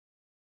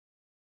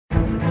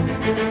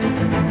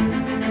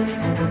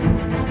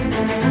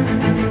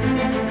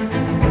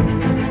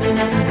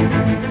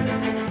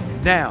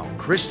Now,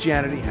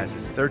 Christianity has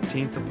its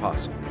 13th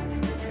apostle,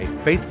 a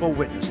faithful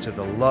witness to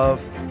the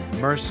love,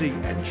 mercy,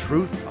 and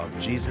truth of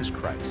Jesus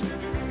Christ.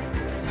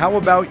 How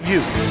about you?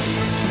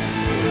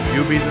 Will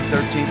you be the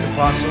 13th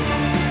apostle?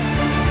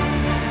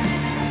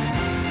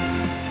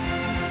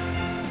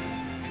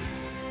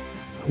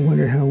 I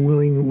wonder how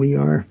willing we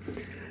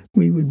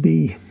would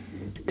be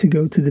to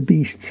go to the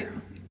beasts,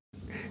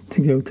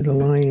 to go to the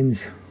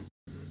lions,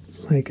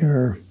 like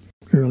our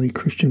early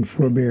Christian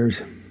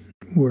forebears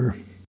were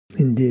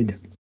and did.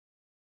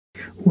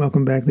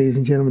 Welcome back, ladies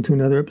and gentlemen, to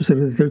another episode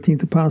of the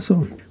 13th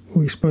Apostle, where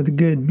we explore the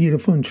good,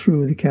 beautiful, and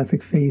true of the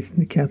Catholic faith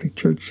and the Catholic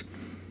Church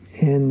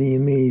and the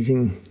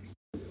amazing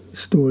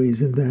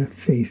stories of that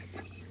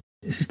faith.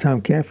 This is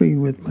Tom Caffrey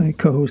with my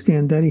co-host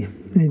Dan Duddy.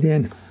 Hey,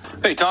 Dan.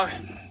 Hey, Tom.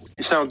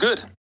 You sound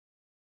good.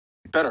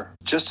 Better.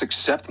 Just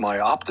accept my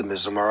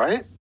optimism, all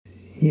right?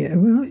 Yeah,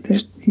 well,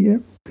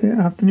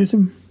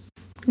 optimism.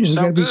 You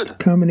sound good. A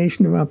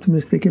combination of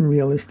optimistic and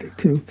realistic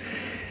too.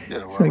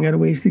 Yeah, well, so I got a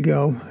ways to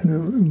go.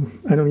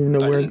 I don't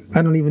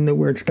even know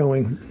where it's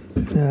going.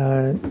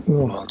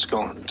 Well, it's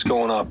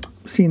going up.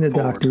 Seeing the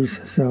doctors,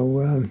 so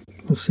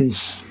we'll see.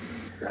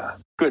 Yeah,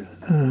 good.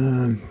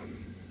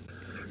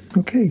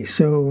 Okay,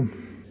 so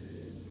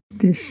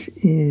this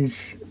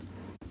is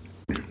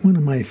one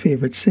of my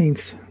favorite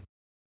saints.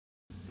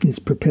 Is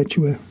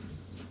Perpetua.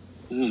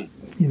 You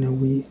know,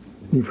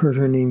 we've heard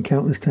her name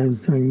countless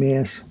times during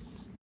Mass.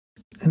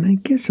 And I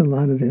guess a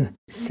lot of the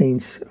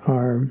saints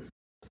are,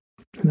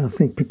 and I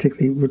think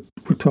particularly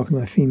we're talking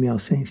about female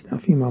saints now,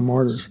 female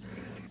martyrs,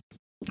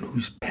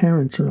 whose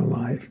parents are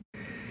alive,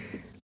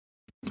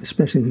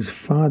 especially whose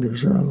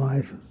fathers are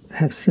alive,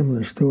 have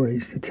similar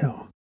stories to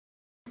tell.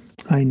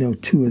 I know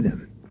two of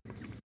them,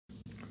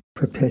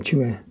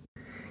 Perpetua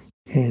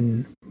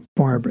and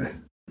Barbara.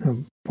 Now,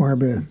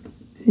 Barbara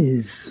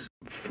is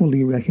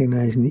fully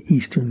recognized in the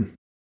Eastern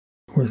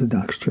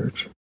Orthodox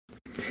Church.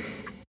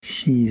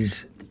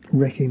 She's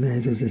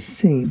recognized as a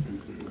saint,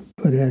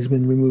 but has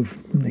been removed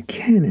from the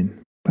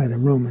canon by the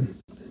Roman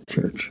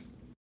Church.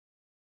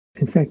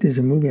 In fact, I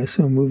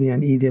saw a movie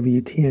on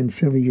EWTN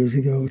several years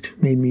ago which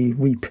made me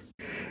weep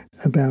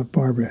about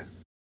Barbara.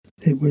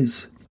 It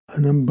was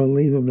an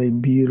unbelievably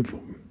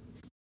beautiful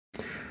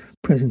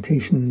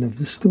presentation of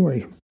the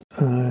story.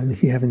 And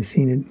if you haven't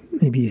seen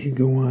it, maybe you could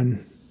go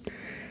on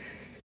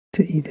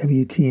to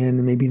EWTN,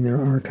 and maybe in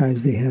their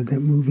archives they have that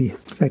movie. In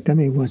fact, I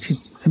may watch it.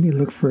 I may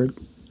look for it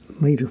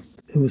later.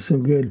 It was so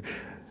good.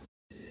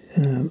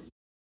 And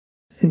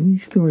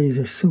these stories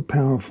are so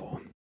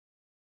powerful.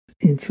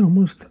 They're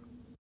almost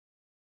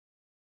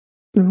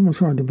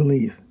hard to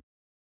believe.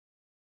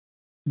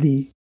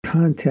 The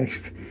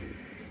context,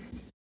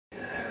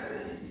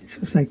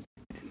 it's like,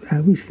 I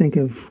always think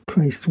of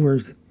Christ's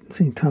words to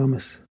St.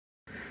 Thomas.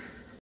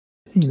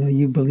 You know,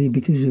 you believe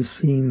because you've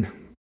seen.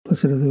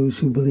 Blessed are those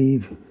who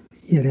believe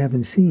yet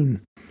haven't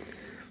seen.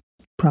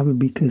 Probably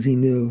because he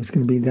knew it was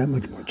going to be that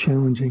much more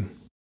challenging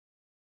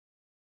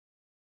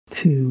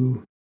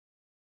to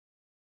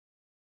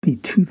be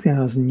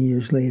 2,000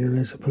 years later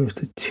as opposed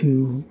to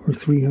 200 or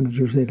 300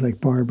 years later like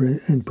Barbara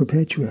and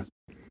Perpetua.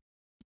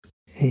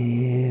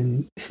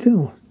 And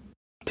still,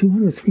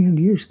 200,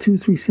 300 years, 2 or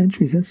 3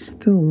 centuries, that's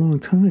still a long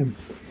time.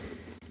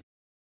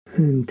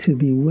 And to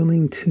be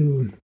willing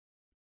to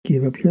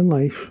give up your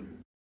life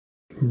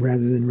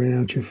rather than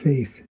renounce your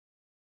faith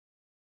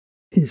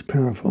is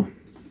powerful.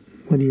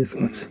 What are your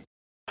thoughts?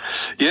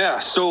 Yeah,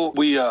 so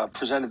we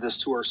presented this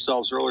to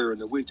ourselves earlier in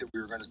the week that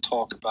we were going to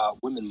talk about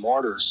women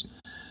martyrs,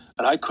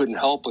 and I couldn't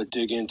help but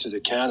dig into the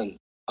canon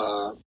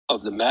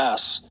of the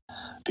Mass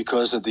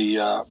because of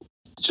the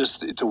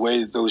just the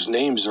way those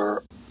names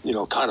are,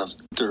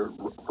 they're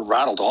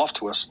rattled off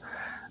to us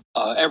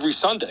every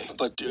Sunday.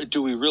 But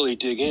do we really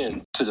dig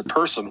in to the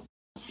person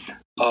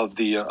of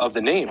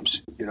the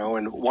names?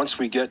 And once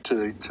we get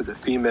to the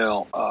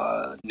female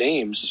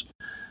names,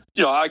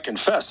 I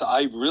confess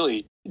I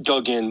really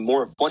dug in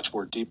much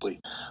more deeply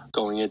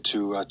going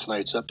into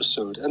tonight's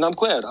episode, and I'm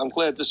glad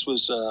this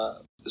was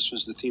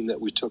the theme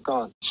that we took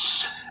on,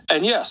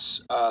 and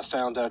yes,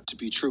 found that to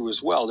be true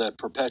as well, that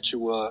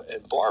Perpetua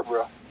and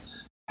Barbara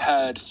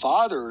had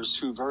fathers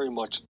who very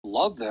much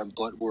loved them,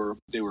 but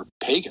they were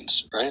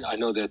pagans, right? I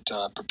know that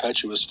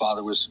Perpetua's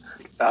father was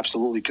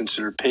absolutely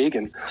considered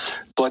pagan,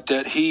 but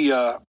that he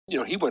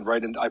went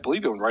right in. I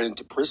believe he went right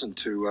into prison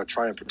to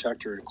try and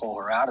protect her and call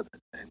her out of it.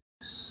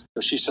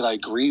 And she said, "I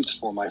grieved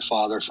for my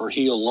father, for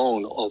he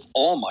alone of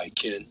all my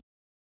kin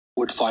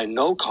would find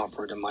no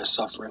comfort in my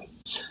suffering."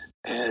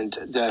 And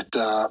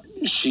that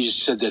she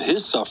said that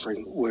his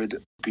suffering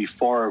would be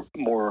far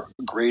more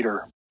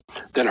greater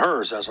than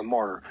hers as a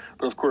martyr.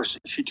 But of course,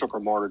 she took her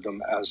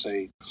martyrdom as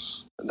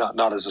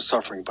not as a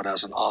suffering, but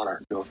as an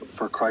honor,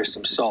 for Christ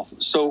himself.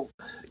 So,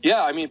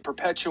 yeah, I mean,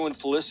 Perpetua and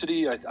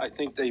Felicity, I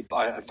think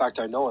in fact,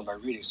 I know in my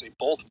readings, they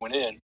both went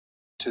in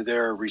to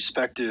their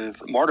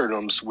respective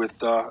martyrdoms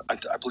with,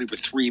 I believe, with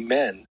 3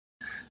 men,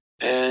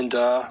 and,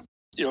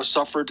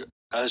 suffered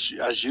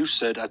as you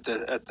said, at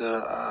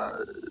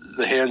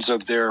the hands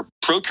of their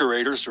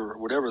procurators, or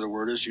whatever the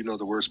word is. You know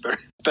the words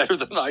better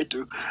than I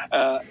do.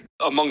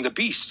 Among the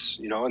beasts,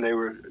 and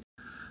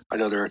I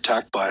know they're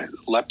attacked by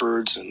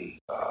leopards and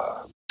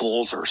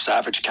bulls or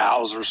savage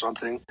cows or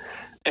something.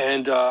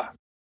 And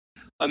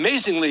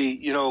amazingly,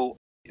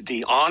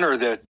 the honor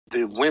that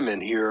the women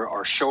here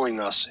are showing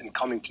us in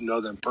coming to know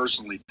them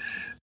personally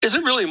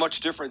isn't really much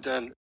different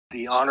than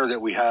the honor that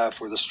we have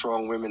for the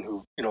strong women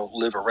who,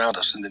 live around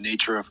us, in the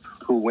nature of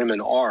who women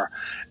are.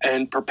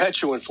 And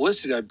Perpetua and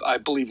Felicity, I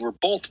believe, were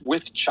both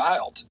with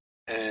child.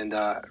 And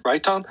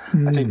right, Tom?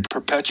 Mm. I think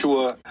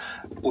Perpetua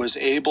was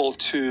able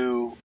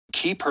to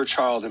keep her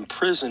child in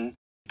prison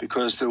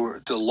because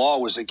the law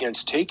was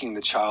against taking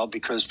the child,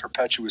 because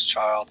Perpetua's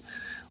child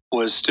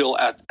was still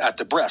at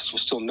the breast,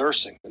 was still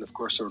nursing. And of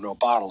course, there were no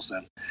bottles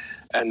then.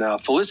 And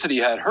Felicity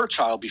had her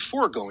child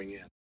before going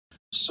in.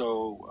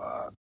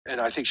 So, and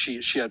I think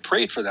she had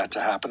prayed for that to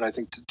happen. I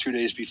think 2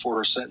 days before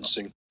her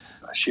sentencing,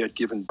 she had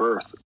given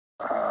birth.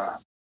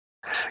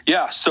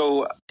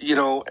 So,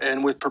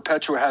 and with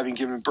Perpetua having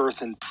given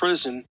birth in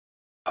prison,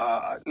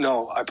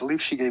 no, I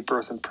believe she gave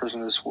birth in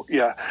prison as well.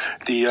 Yeah,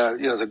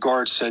 the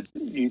guard said,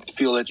 "You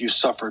feel that you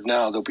suffered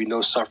now. There'll be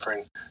no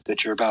suffering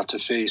that you're about to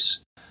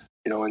face,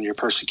 in your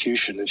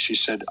persecution." And she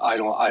said,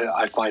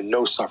 I find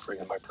no suffering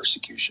in my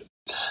persecution.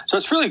 So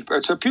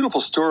it's a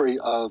beautiful story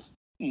of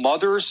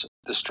mothers,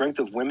 the strength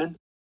of women,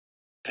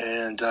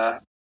 and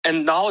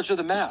knowledge of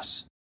the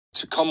Mass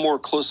to come more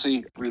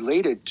closely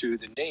related to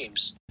the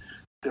names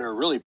that are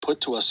really put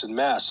to us in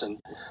Mass. And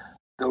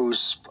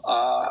those,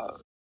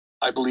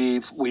 I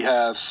believe we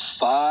have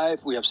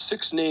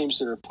 6 names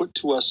that are put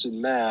to us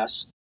in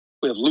Mass.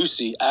 We have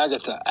Lucy,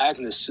 Agatha,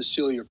 Agnes,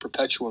 Cecilia,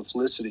 Perpetua, and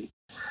Felicity.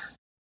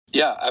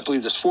 Yeah, I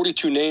believe there's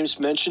 42 names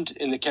mentioned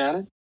in the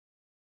canon,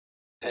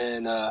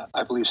 and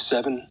I believe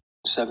seven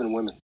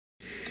women.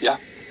 Yeah.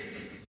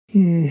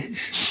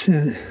 It's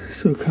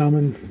so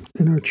common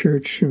in our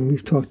church, and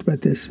we've talked about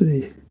this,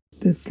 the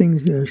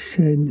things that are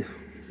said,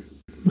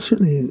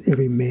 certainly in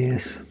every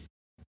Mass.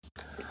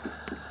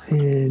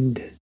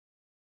 And,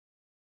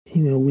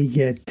 we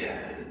get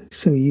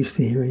so used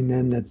to hearing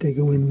them that they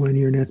go in one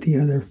ear, not the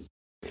other.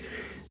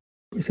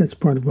 Because that's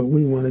part of what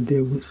we want to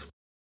do. Is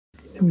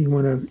we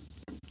want to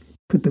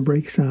put the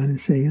brakes on and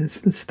say,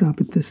 let's stop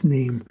at this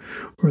name,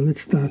 or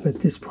let's stop at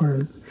this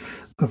part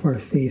of our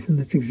faith, and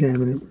let's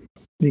examine it.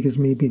 Because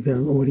maybe the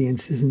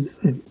audience isn't,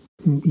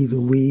 either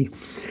we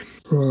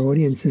or our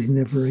audience has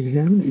never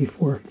examined it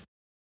before.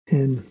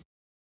 And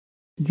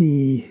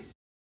when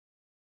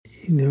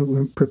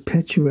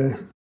Perpetua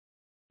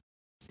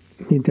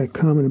made that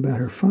comment about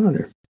her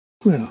father,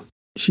 well,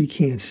 she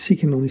can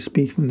only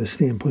speak from the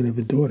standpoint of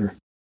a daughter.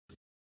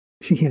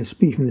 She can't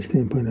speak from the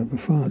standpoint of a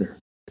father.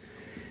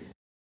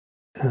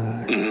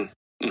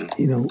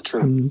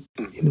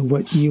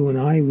 What you and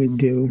I would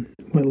do,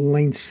 what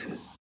lengths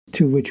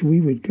to which we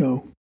would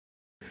go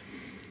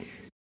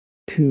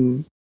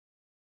to,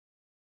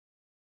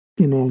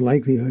 in all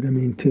likelihood,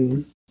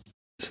 to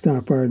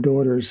stop our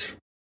daughters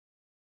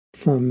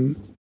from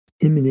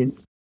imminent,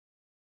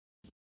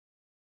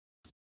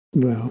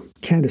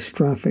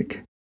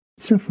 catastrophic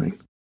suffering,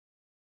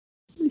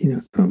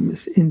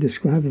 almost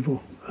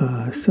indescribable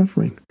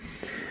suffering.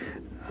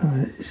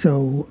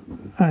 So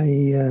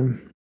I,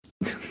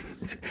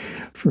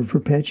 for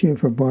Perpetua,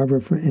 for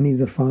Barbara, for any of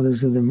the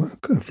fathers of the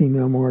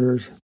female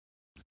martyrs,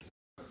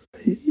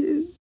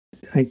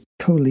 I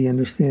totally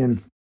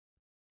understand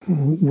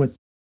what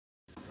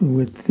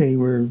they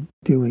were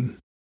doing.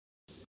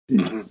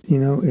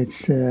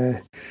 It's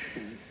an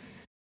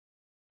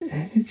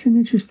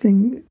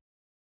interesting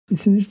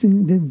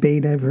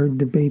debate. I've heard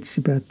debates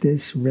about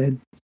this, read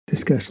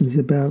discussions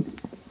about,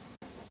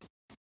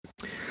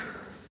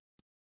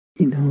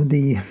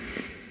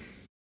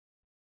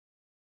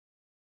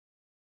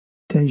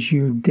 does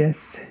your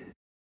death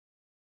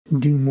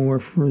do more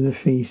for the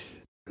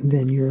faith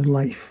than your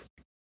life?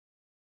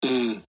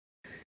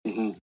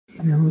 Mm-hmm.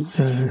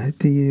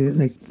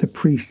 The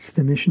priests,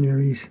 the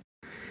missionaries,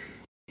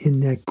 in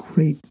that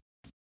great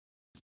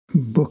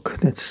book,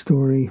 that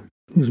story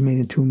was made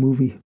into a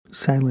movie,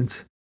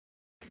 Silence.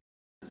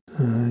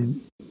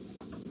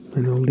 I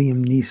know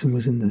Liam Neeson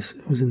was in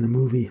the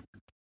movie,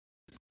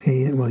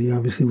 and he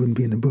obviously wouldn't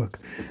be in the book.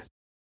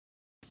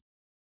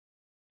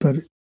 But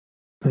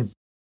I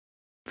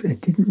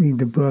didn't read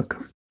the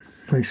book.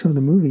 I saw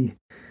the movie,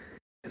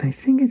 and I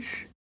think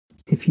it's,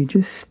 if you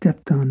just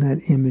stepped on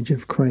that image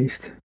of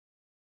Christ,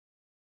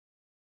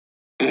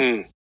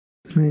 right,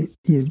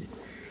 you'd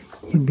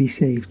be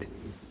saved.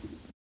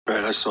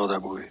 Right, I saw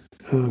that movie.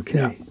 Okay.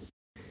 Yeah.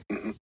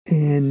 Mm-hmm.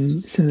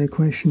 And so the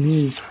question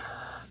is,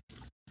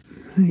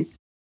 right,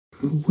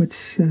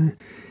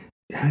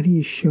 how do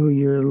you show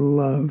your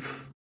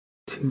love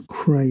to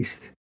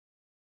Christ?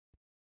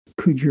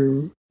 Could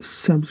your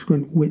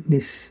subsequent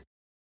witness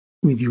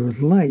with your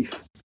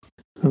life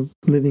of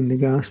living the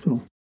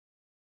gospel,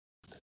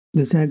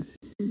 does that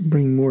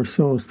bring more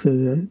souls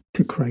to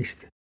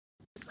Christ?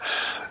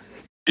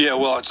 Yeah,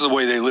 well, it's the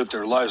way they lived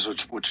their lives,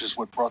 which is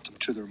what brought them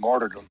to their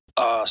martyrdom.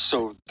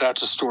 So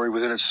that's a story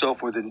within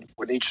itself, within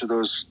each of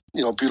those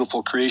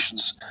beautiful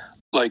creations,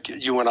 like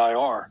you and I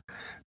are.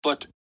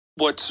 But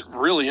what's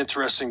really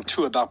interesting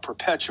too about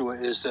Perpetua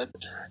is that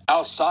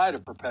outside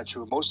of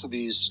Perpetua, most of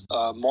these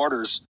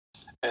martyrs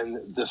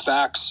and the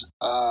facts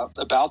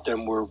about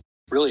them were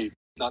really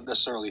not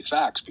necessarily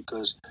facts,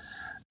 because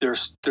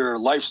their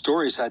life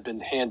stories had been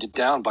handed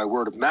down by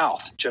word of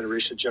mouth,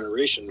 generation to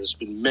generation. There's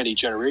been many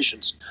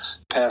generations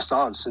passed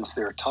on since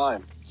their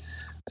time.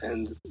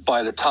 And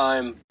by the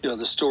time,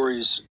 the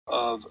stories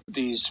of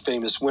these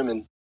famous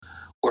women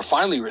were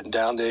finally written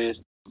down,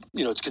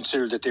 it's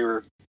considered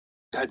that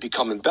had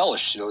become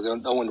embellished.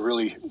 No one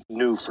really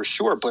knew for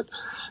sure, but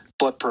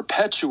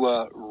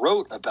Perpetua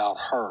wrote about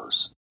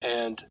hers,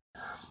 and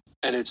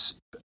it's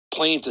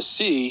plain to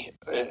see,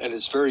 and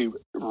it's very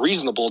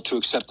reasonable to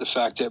accept the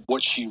fact that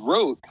what she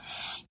wrote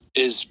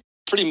is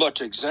pretty much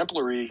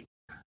exemplary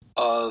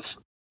of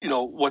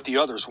what the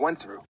others went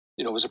through.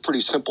 It was a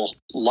pretty simple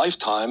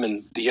lifetime,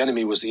 and the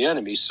enemy was the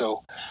enemy.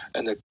 So,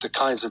 and the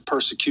kinds of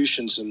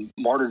persecutions and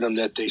martyrdom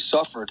that they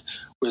suffered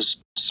was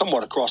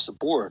somewhat across the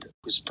board. It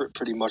was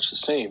pretty much the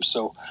same.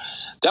 So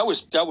that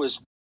was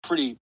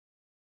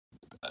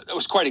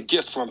quite a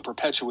gift from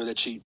Perpetua, that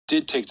she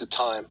did take the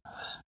time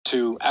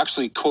to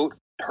actually quote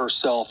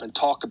herself and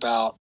talk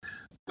about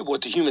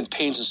what the human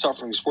pains and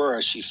sufferings were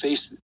as she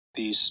faced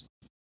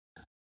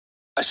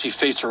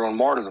her own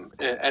martyrdom.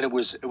 And it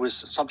was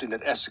something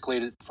that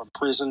escalated from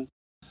prison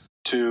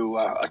to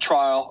a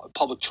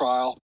public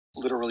trial,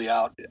 literally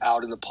out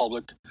in the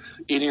public,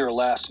 eating her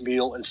last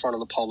meal in front of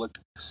the public,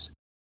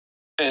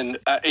 and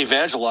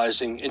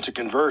evangelizing into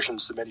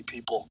conversions to many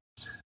people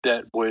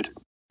that would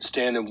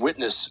stand and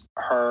witness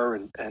her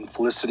and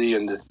Felicity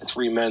and the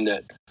three men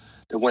that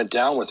went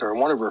down with her. And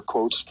one of her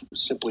quotes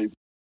simply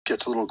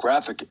gets a little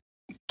graphic.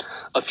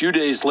 A few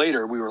days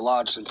later, we were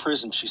lodged in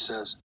prison, she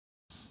says,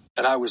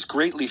 and I was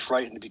greatly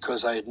frightened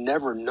because I had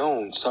never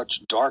known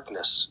such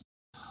darkness.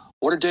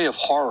 What a day of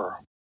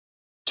horror,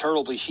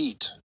 terrible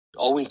heat,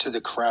 owing to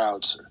the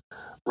crowds,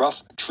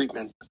 rough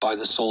treatment by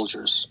the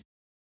soldiers.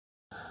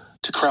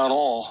 To crown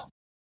all,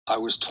 I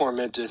was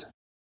tormented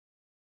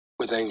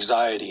with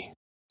anxiety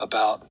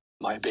about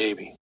my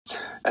baby.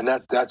 And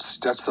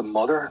that's the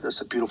mother.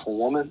 That's a beautiful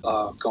woman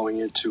going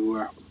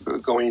into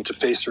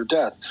face her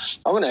death.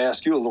 I'm going to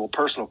ask you a little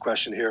personal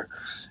question here,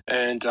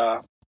 and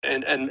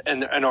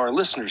our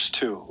listeners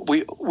too.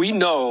 We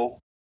know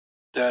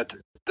that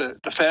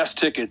the fast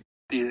ticket,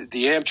 the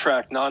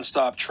Amtrak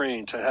nonstop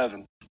train to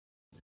heaven,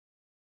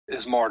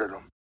 is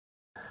martyrdom.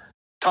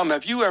 Tom,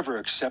 have you ever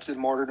accepted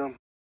martyrdom?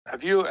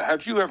 Have you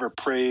ever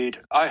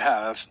prayed? I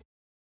have.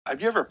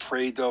 Have you ever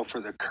prayed though for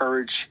the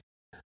courage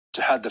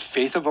to have the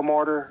faith of a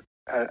martyr?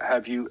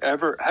 Have you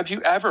ever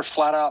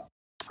flat out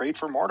prayed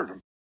for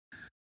martyrdom?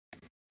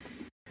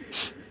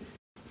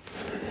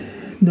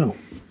 No.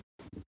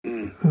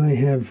 I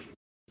have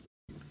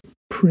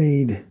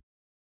prayed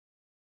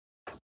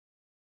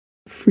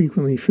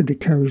frequently for the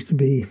courage to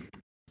be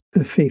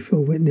a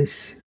faithful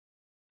witness,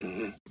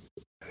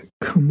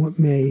 come what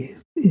may,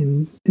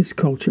 in this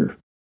culture.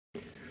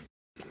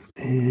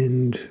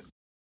 And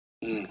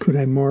could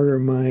I martyr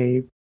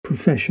my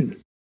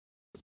profession?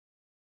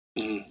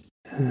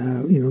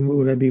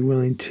 Would I be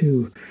willing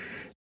to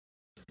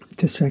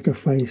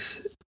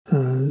sacrifice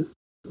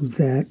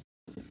that?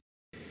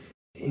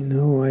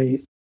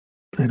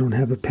 I don't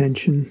have a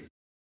pension.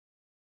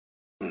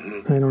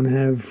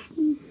 There's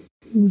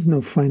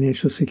no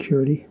financial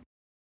security.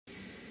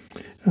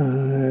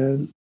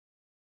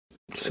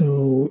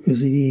 So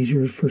is it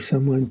easier for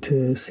someone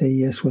to say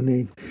yes when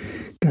they've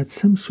got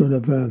some sort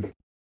of a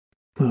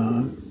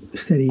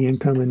steady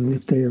income, and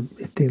if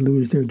they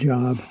lose their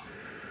job,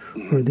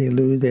 or they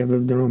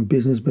have their own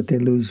business, but they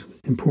lose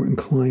important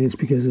clients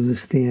because of the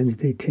stands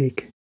they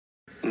take?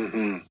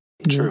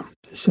 True.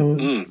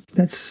 So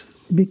that's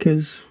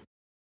because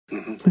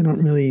I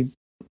don't really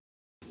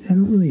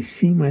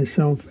see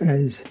myself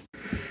as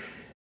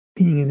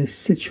being in a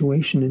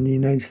situation in the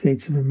United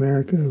States of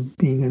America of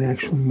being an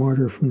actual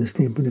martyr from the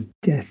standpoint of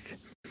death.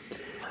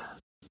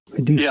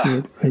 I do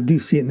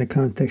see it in the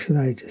context that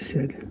I just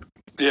said.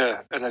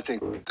 Yeah, and I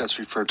think that's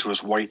referred to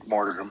as white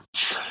martyrdom.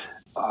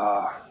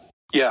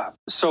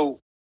 So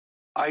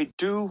I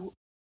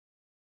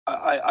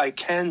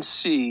can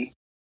see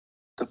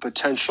the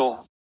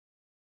potential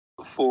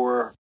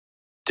for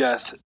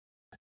death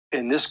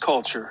in this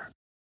culture,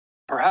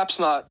 perhaps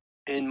not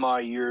in my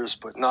years,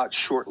 but not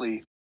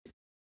shortly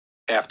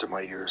after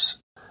my years.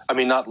 I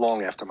mean, not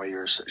long after my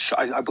years.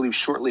 I believe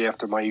shortly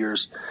after my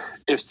years,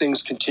 if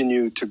things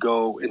continue to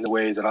go in the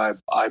way that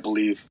I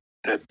believe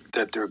that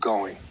they're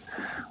going.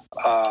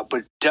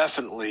 But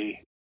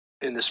definitely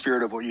in the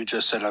spirit of what you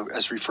just said,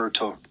 as referred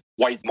to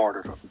white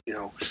martyrdom,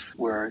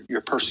 where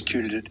you're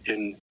persecuted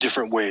in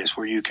different ways,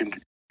 where you could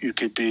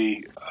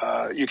be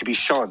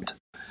shunned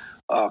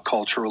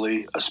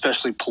culturally,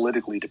 especially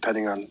politically,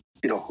 depending on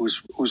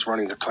who's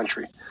running the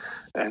country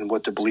and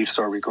what the beliefs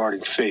are regarding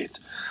faith.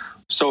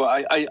 So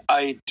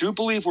I do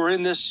believe we're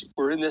in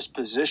this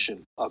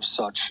position of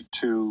such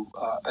to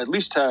at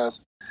least have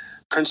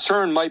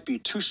concern. Might be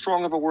too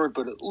strong of a word,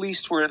 but at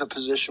least we're in a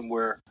position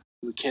where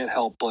we can't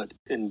help but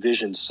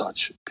envision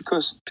such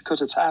because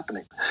it's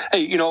happening.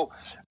 Hey,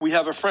 we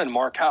have a friend,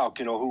 Mark Houck,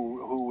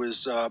 who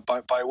was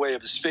by way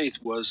of his faith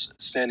was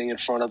standing in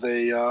front of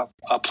a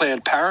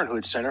Planned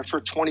Parenthood center for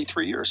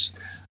 23 years,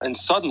 and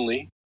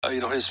suddenly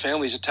his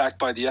family's attacked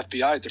by the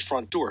FBI at the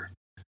front door.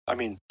 I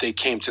mean, they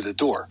came to the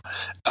door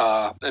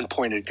and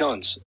pointed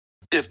guns.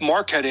 If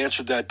Mark had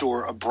answered that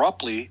door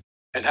abruptly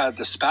and had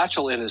the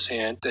spatula in his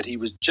hand that he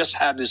was just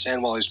had in his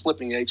hand while he was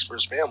flipping eggs for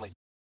his family,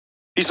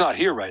 he's not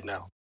here right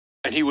now.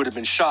 And he would have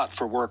been shot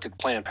for work at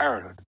Planned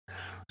Parenthood.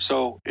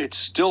 So it's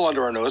still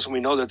under our nose. And we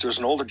know that there's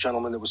an older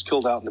gentleman that was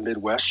killed out in the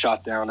Midwest,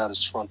 shot down at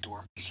his front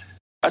door.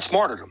 That's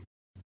martyrdom,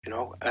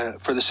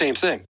 for the same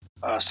thing,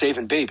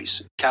 saving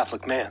babies,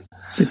 Catholic man.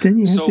 But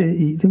then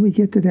then we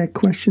get to that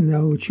question,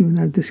 though, which you and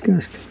I have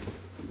discussed.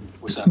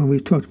 What's that? When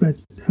we've talked about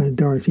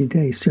Dorothy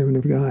Day, servant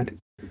of God.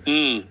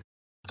 Go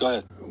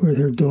ahead. Where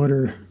her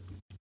daughter,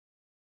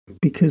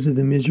 because of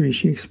the misery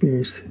she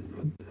experienced,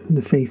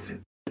 the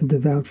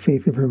devout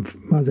faith of her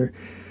mother,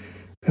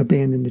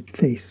 abandoned the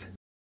faith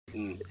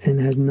and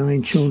had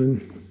 9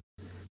 children.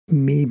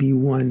 Maybe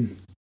one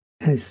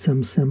has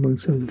some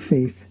semblance of the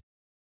faith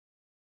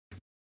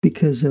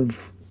because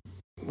of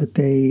what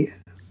I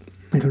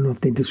don't know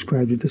if they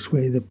described it this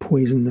way, the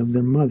poison of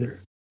their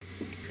mother.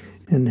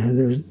 And how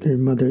their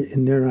mother,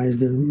 in their eyes,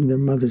 their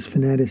mother's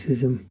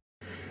fanaticism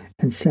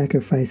and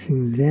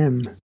sacrificing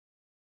them,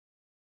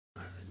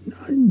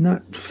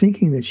 not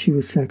thinking that she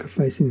was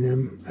sacrificing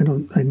them.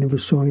 I never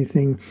saw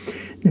anything,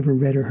 never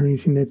read or heard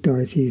anything that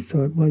Dorothy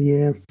thought, well,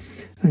 yeah,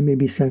 I may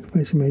be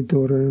sacrificing my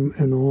daughter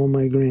and all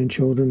my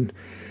grandchildren,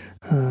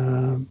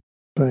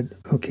 but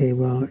okay,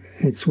 well,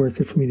 it's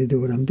worth it for me to do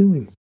what I'm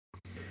doing.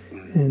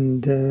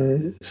 And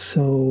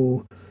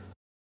so,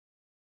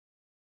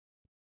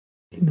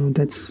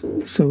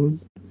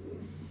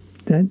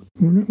 that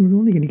we're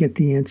only going to get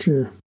the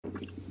answer.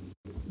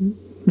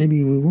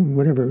 Maybe we won't,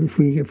 whatever. If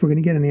we're going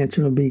to get an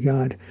answer, it'll be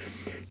God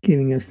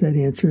giving us that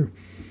answer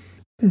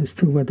as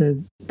to whether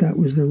that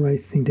was the right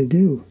thing to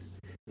do.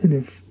 And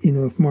if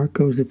Mark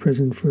goes to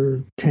prison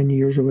for 10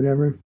 years or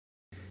whatever,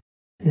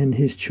 and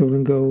his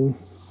children go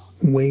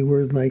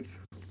wayward like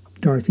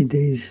Dorothy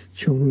Day's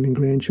children and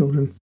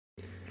grandchildren,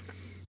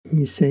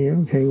 you say,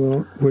 okay,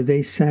 well, were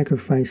they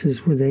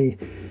sacrifices? Were they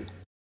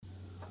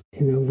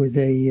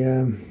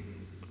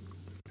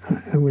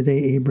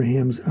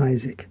Abraham's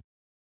Isaac?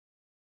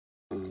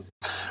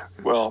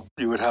 Well,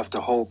 you would have to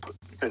hope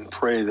and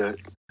pray that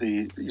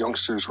the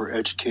youngsters were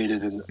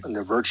educated in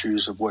the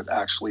virtues of what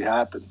actually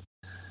happened.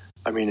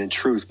 I mean, in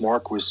truth,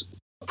 Mark was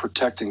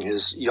protecting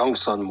his young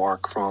son,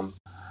 Mark, from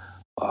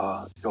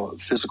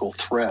physical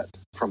threat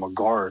from a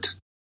guard,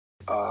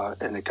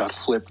 and it got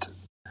flipped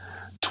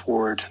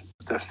toward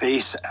the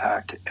FACE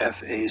Act,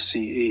 FACE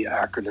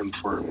acronym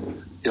for,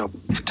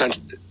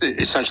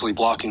 essentially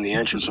blocking the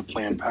entrance of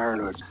Planned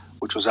Parenthood,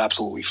 which was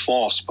absolutely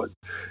false. But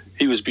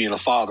he was being a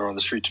father on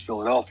the streets of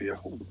Philadelphia.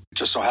 It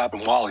just so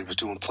happened while he was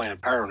doing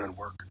Planned Parenthood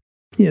work.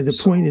 Yeah, the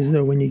point is,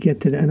 though, when you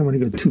get to I don't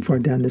want to go too far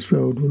down this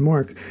road with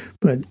Mark,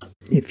 but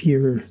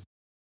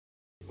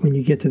when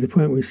you get to the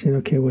point where you're saying,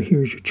 okay, well,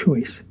 here's your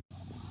choice.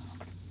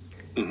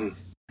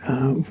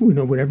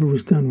 Mm-hmm. Whatever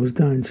was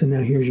done, so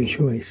now here's your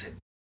choice.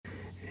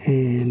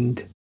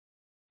 And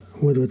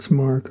whether it's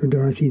Mark or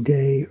Dorothy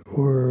Day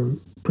or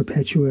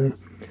Perpetua.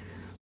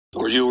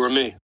 Or you or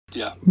me,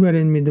 yeah. But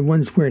I mean, the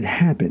ones where it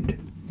happened.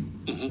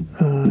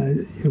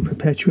 Mm-hmm.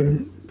 Perpetua,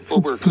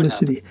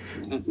 Felicity,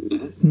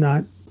 mm-hmm.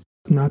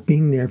 not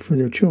being there for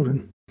their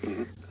children.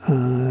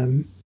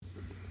 Mm-hmm.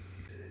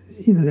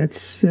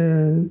 That's...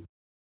 I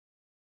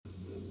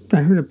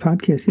heard a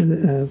podcast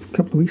a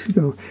couple of weeks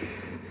ago.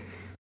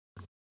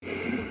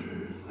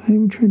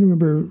 I'm trying to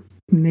remember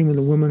the name of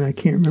the woman. I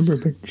can't remember,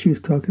 but she was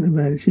talking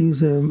about it. She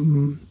was,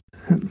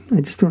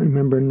 I just don't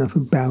remember enough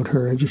about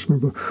her. I just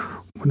remember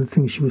one of the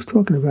things she was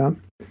talking about,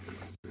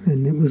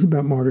 and it was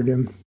about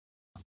martyrdom.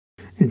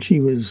 And she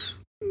was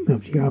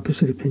of the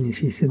opposite opinion.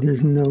 She said,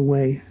 there's no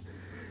way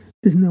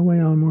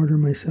I'll martyr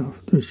myself.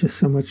 There's just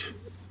so much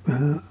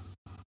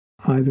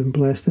I've been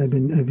blessed. I've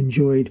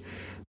enjoyed,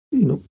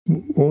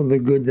 all the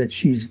good that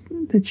she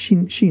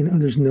and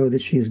others know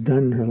that she has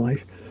done in her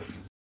life.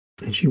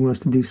 And she wants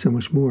to do so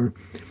much more.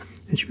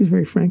 And she was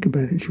very frank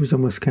about it. She was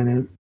almost kind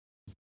of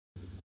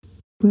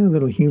a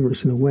little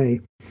humorous in a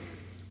way.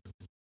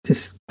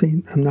 Just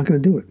saying, I'm not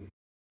going to do it.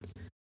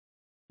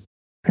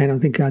 I don't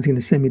think God's going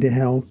to send me to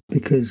hell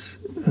because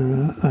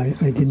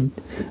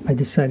I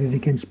decided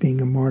against being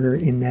a martyr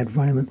in that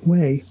violent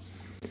way.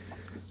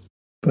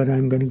 But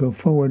I'm going to go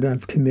forward.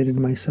 I've committed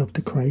myself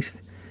to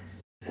Christ.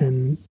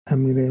 And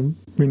I'm going to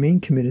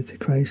remain committed to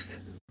Christ.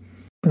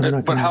 But I'm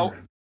not going to.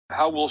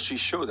 How will she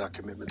show that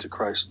commitment to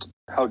Christ?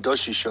 How does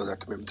she show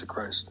that commitment to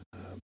Christ?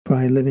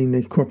 By living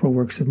the corporal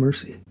works of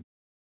mercy.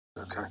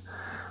 Okay.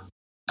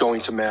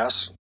 Going to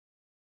Mass?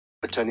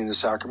 attending the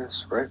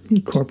sacraments, right?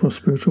 Corporal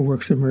spiritual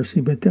works of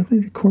mercy, but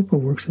definitely the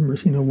corporal works of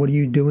mercy. What are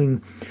you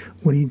doing?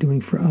 What are you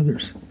doing for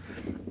others?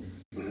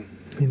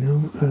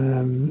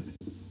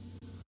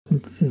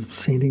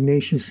 Saint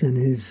Ignatius and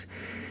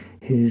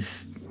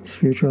his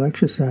spiritual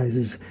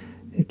exercises,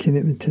 a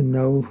commitment to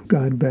know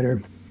God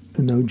better,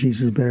 to know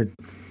Jesus better,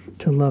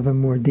 to love Him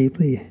more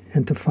deeply,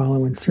 and to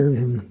follow and serve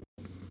Him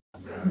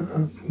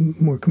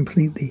more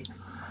completely.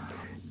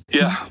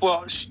 Yeah,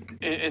 well,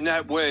 in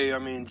that way, I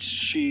mean,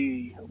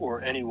 she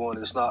or anyone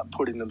is not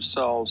putting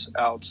themselves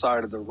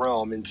outside of the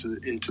realm into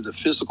the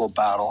physical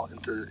battle,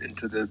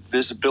 into the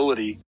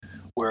visibility,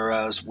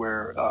 whereas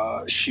where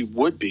she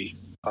would be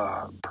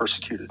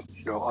persecuted.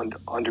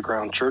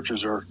 Underground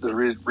churches are the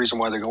reason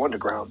why they go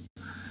underground.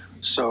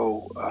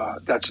 So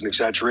that's an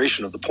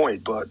exaggeration of the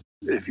point. But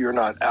if you're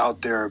not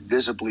out there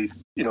visibly,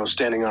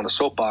 standing on a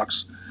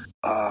soapbox,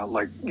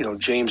 like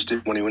James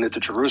did when he went into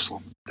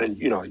Jerusalem, then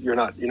you're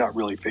not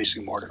really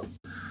facing martyrdom.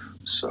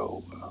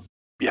 So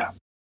yeah,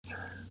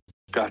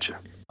 gotcha.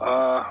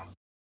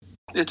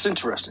 It's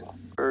interesting.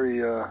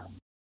 Very well,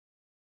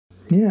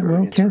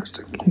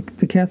 interesting.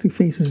 The Catholic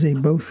faith is a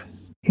both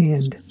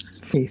and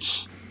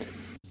faith.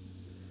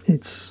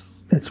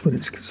 That's what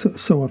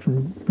it's so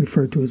often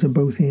referred to as, a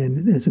both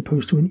and, as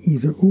opposed to an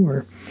either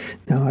or.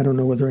 Now, I don't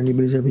know whether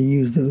anybody's ever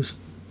used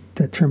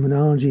that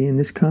terminology in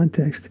this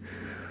context,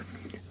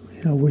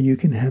 where you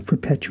can have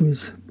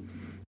perpetuas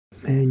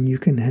and you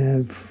can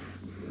have,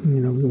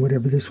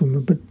 whatever this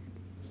woman, but,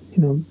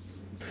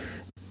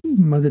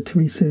 Mother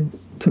Teresa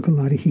took a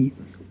lot of heat.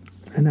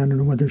 And I don't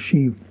know whether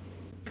she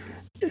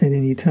at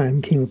any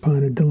time came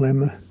upon a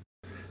dilemma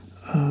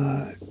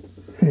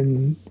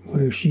and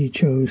where she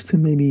chose to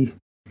maybe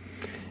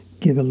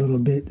give a little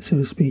bit, so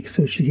to speak,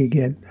 so she could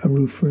get a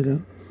roof for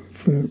the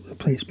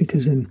place.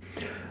 Because then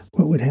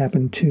what would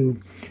happen to,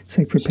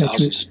 say,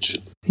 perpetuas?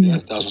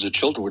 Thousands of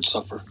children would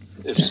suffer,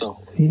 if so.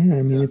 Yeah,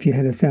 I mean, if you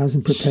had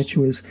 1,000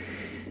 perpetuas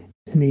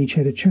and they each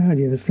had a child,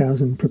 you had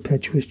 1,000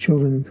 perpetuas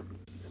children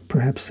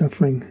perhaps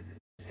suffering.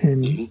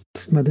 And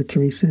Mother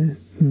Teresa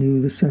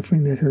knew the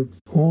suffering that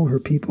all her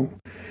people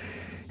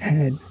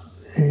had.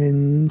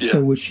 And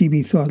so would she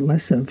be thought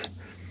less of?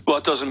 Well,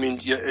 it doesn't mean,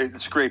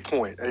 it's a great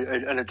point.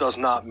 And it does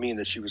not mean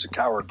that she was a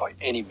coward by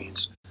any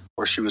means,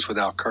 or she was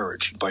without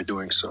courage by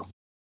doing so.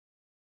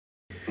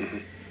 Mm-hmm.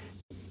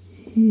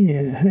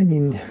 Yeah, I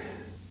mean,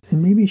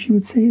 and maybe she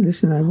would say,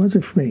 listen, I was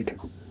afraid.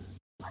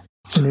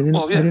 And I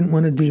didn't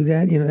want to do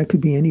that. That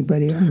could be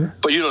anybody.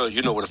 But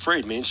you know what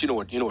afraid means. You know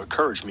what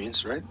courage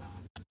means, right?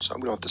 So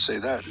we don't have to say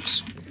that.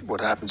 It's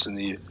what happens in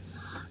the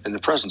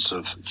presence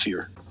of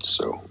fear.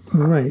 So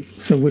right.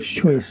 So which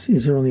choice?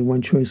 Is there only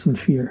one choice in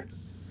fear?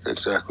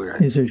 Exactly.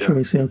 Right. Is there a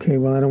choice? Okay,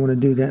 well, I don't want to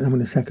do that. I'm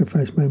going to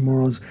sacrifice my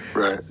morals.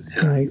 Right.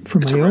 Yeah. Right. For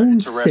my own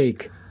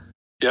sake.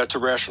 Yeah, it's a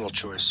rational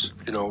choice.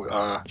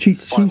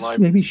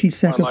 Maybe she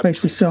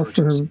sacrificed herself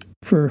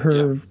for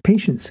her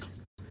patients.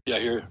 Yeah, I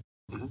hear you.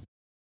 Mm-hmm.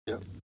 Yeah,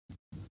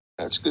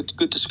 that's good.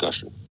 Good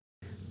discussion.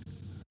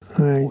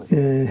 All right,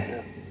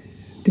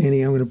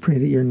 Danny, I'm going to pray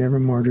that you're never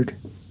martyred.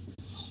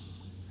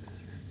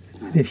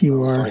 And if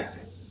you are,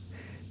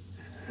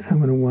 I'm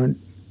going to want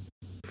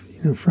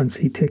front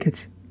seat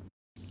tickets.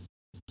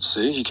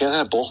 See, you can't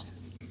have both.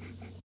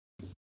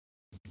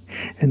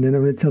 And then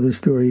I'm going to tell the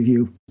story of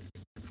you.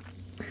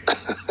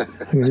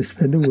 I'm going to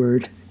spread the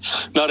word.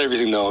 Not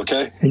everything, though,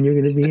 okay? And you're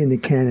going to be in the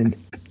canon.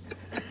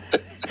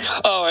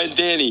 Oh, and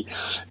Danny,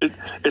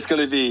 it's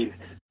going to be...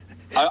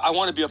 I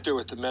want to be up there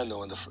with the men,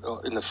 though, in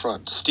the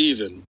front.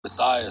 Stephen,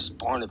 Matthias,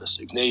 Barnabas,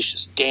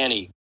 Ignatius,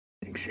 Danny.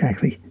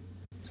 Exactly.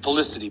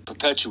 Felicity,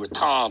 Perpetua,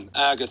 Tom,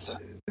 Agatha.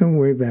 Don't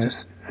worry about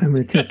it. I'm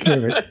going to take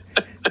care of it.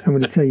 I'm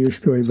going to tell your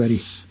story,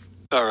 buddy.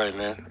 All right,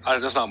 man.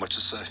 There's not much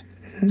to say.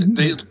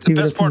 The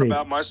best part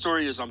about my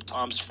story is I'm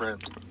Tom's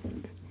friend.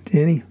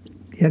 Danny,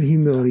 that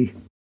humility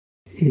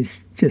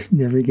just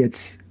never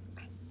gets...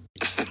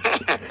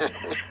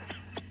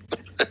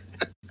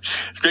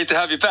 It's great to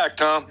have you back,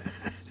 Tom.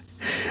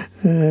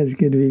 It's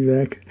good to be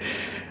back.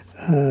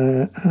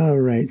 All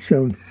right.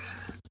 So,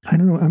 I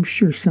don't know. I'm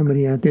sure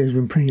somebody out there has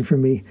been praying for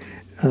me.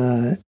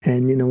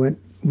 And you know what?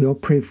 We all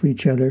pray for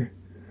each other,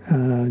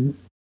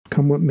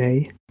 come what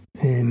may.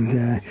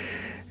 And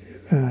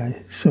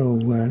so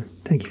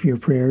thank you for your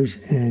prayers.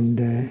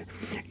 And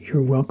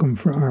you're welcome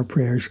for our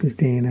prayers, because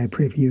Danny and I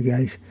pray for you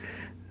guys.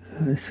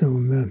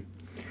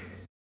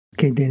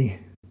 Okay, Danny.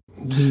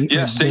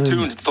 Stay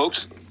tuned,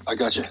 folks. I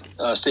got you.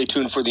 Stay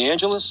tuned for the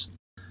Angelus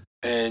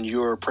and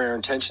your prayer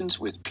intentions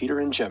with Peter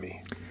and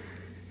Jemmy.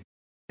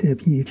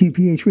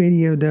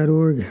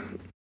 WQPHradio.org.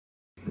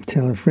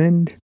 Tell a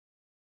friend.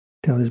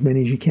 Tell as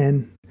many as you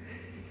can.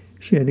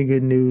 Share the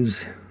good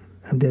news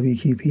of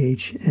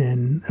WQPH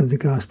and of the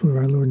gospel of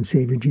our Lord and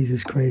Savior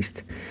Jesus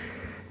Christ.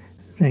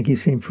 Thank you,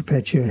 St.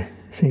 Perpetua,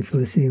 St.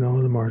 Felicity, and all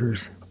of the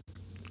martyrs.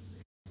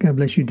 God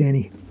bless you,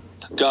 Danny.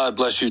 God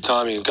bless you,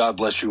 Tommy, and God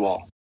bless you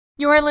all.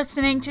 You are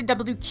listening to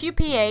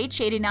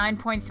WQPH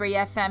 89.3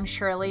 FM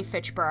Shirley,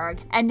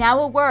 Fitchburg. And now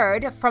a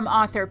word from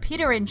author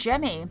Peter and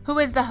Jemmy, who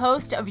is the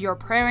host of Your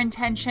Prayer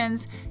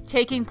Intentions,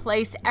 taking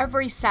place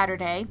every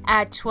Saturday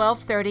at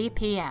 12:30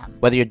 p.m.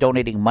 Whether you're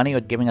donating money or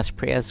giving us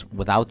prayers,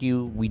 without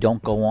you, we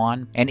don't go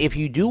on. And if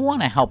you do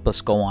want to help us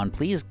go on,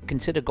 please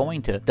consider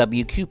going to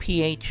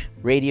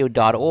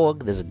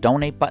WQPHradio.org. There's a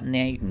donate button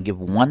there. You can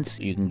give once,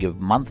 you can give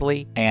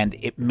monthly, and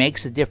it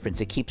makes a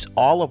difference. It keeps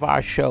all of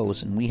our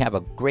shows, and we have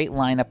a great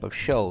lineup of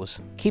shows,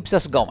 keeps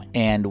us going.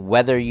 And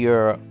whether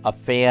you're a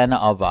fan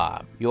of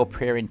Your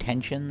Prayer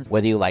Intentions,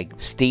 whether you like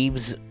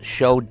Steve's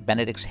show,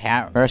 Benedict's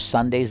Harris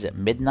Sundays at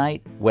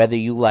midnight, whether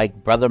you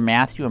like Brother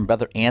Matthew and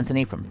Brother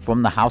Anthony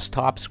from the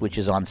Housetops, which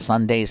is on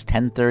Sundays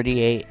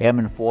 10:30 a.m.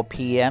 and 4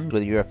 p.m.,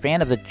 whether you're a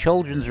fan of the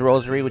Children's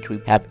Rosary, which we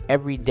have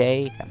every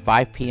day at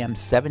 5 p.m.,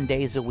 7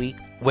 days a week,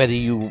 whether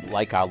you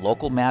like our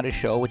local Matters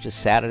show, which is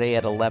Saturday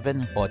at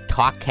 11, or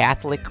Talk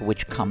Catholic,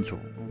 which comes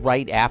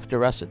right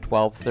after us at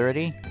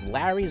 12:30.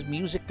 Larry's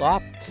Music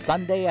Off,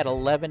 Sunday at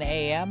 11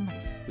 a.m.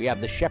 We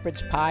have the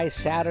Shepherd's Pie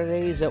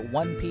Saturdays at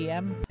 1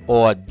 p.m.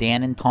 Or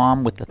Dan and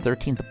Tom with the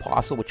 13th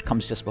Apostle, which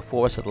comes just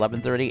before us at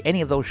 11:30. Any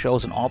of those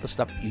shows and all the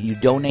stuff you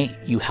donate,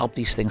 you help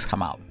these things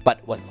come out. But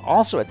what's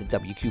also at the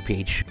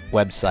WQPH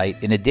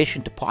website, in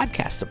addition to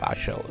podcasts of our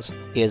shows,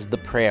 is the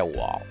prayer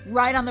wall.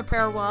 Right on the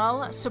prayer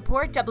wall,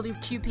 support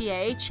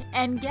WQPH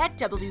and get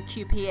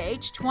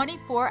WQPH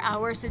 24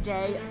 hours a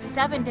day,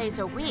 7 days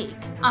a week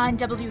on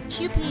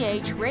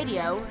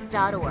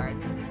WQPHradio.org.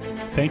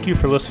 Thank you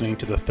for listening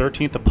to the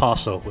 13th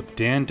Apostle with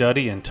Dan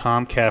Duddy and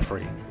Tom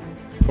Caffrey.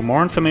 For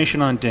more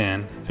information on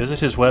Dan, visit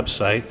his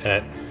website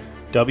at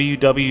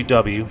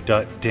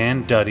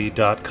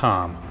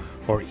www.danduddy.com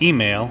or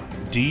email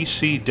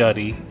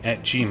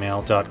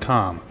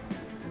dcduddy@gmail.com.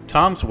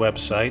 Tom's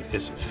website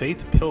is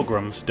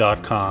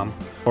faithpilgrims.com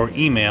or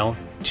email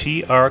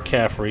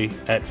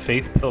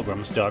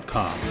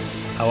trcaffrey@faithpilgrims.com.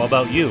 How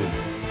about you?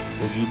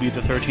 Will you be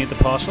the 13th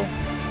Apostle?